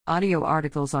Audio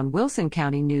articles on Wilson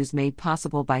County News made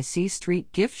possible by C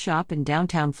Street Gift Shop in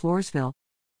downtown Floresville.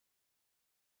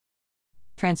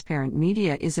 Transparent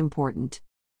media is important.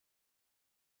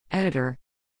 Editor.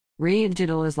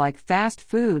 Digital is like fast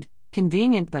food,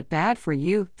 convenient but bad for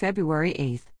you, February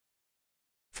 8th.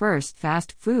 First,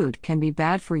 fast food can be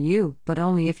bad for you, but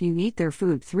only if you eat their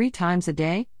food 3 times a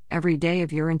day, every day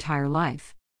of your entire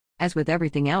life. As with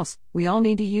everything else, we all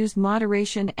need to use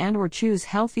moderation and/or choose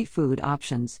healthy food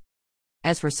options.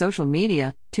 As for social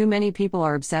media, too many people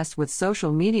are obsessed with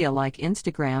social media like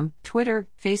Instagram, Twitter,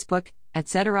 Facebook,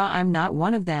 etc. I'm not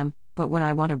one of them, but when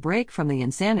I want a break from the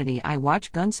insanity, I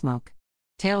watch Gunsmoke.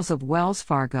 Tales of Wells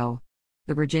Fargo,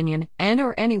 The Virginian,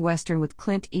 and/or any Western with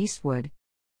Clint Eastwood.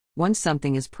 Once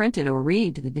something is printed or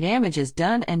read, the damage is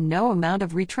done and no amount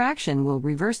of retraction will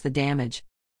reverse the damage.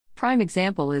 Prime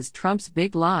example is Trump's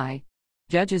big lie.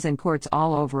 Judges and courts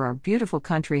all over our beautiful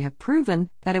country have proven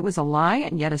that it was a lie,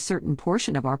 and yet a certain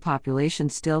portion of our population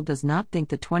still does not think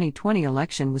the 2020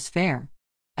 election was fair.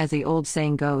 As the old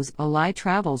saying goes, a lie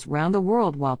travels round the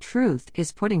world while truth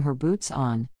is putting her boots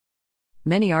on.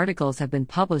 Many articles have been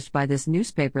published by this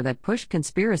newspaper that pushed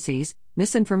conspiracies,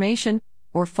 misinformation,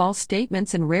 or false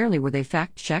statements, and rarely were they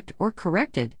fact-checked or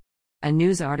corrected. A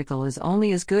news article is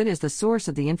only as good as the source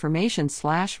of the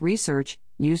information/research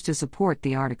used to support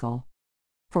the article.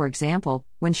 For example,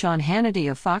 when Sean Hannity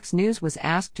of Fox News was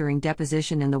asked during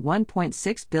deposition in the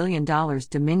 $1.6 billion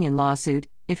Dominion lawsuit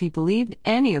if he believed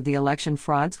any of the election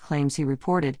frauds claims he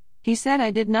reported, he said, "I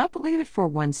did not believe it for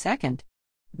 1 second.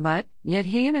 But, yet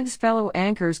he and his fellow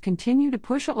anchors continue to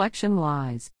push election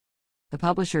lies." The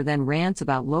publisher then rants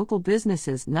about local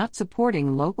businesses not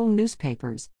supporting local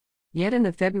newspapers. Yet in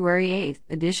the February 8th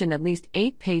edition, at least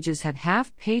 8 pages had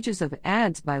half pages of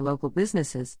ads by local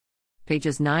businesses.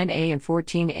 Pages 9A and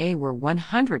 14A were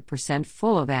 100%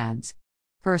 full of ads.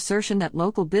 Her assertion that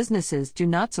local businesses do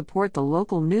not support the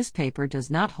local newspaper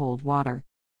does not hold water.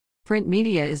 Print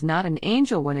media is not an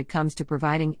angel when it comes to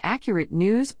providing accurate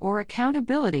news or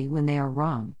accountability when they are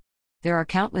wrong. There are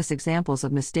countless examples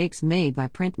of mistakes made by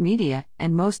print media,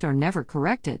 and most are never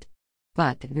corrected.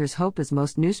 But there's hope, as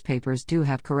most newspapers do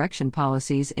have correction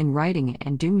policies in writing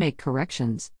and do make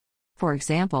corrections. For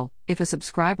example, if a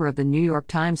subscriber of the New York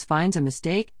Times finds a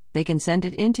mistake, they can send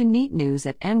it in to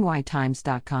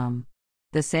neatnews@nytimes.com.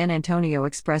 The San Antonio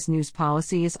Express news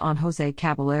policy is on Jose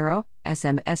Caballero,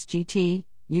 SMSGT,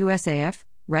 USAF,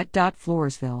 Ret.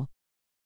 Floresville.